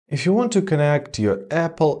If you want to connect your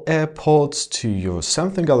Apple AirPods to your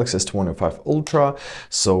Samsung Galaxy S25 Ultra,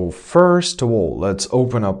 so first of all, let's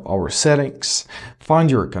open up our settings,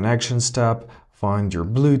 find your connections tab, find your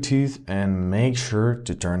Bluetooth and make sure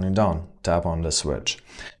to turn it on. Tap on the switch.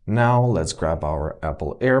 Now let's grab our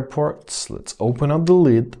Apple AirPods, let's open up the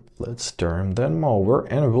lid, let's turn them over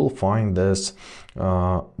and we'll find this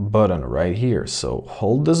button right here. So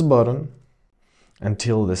hold this button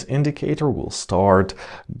until this indicator will start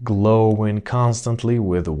glowing constantly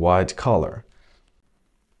with a white color.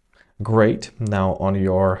 Great. Now on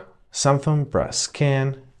your Samsung, press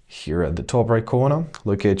scan. Here at the top right corner,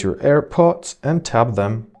 locate your AirPods and tap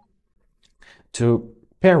them to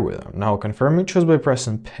pair with them. Now confirm it just by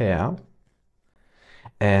pressing pair.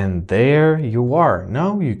 And there you are.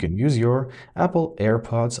 Now you can use your Apple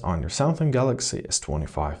AirPods on your Samsung Galaxy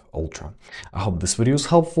S25 Ultra. I hope this video is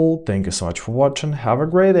helpful. Thank you so much for watching. Have a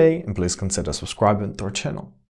great day and please consider subscribing to our channel.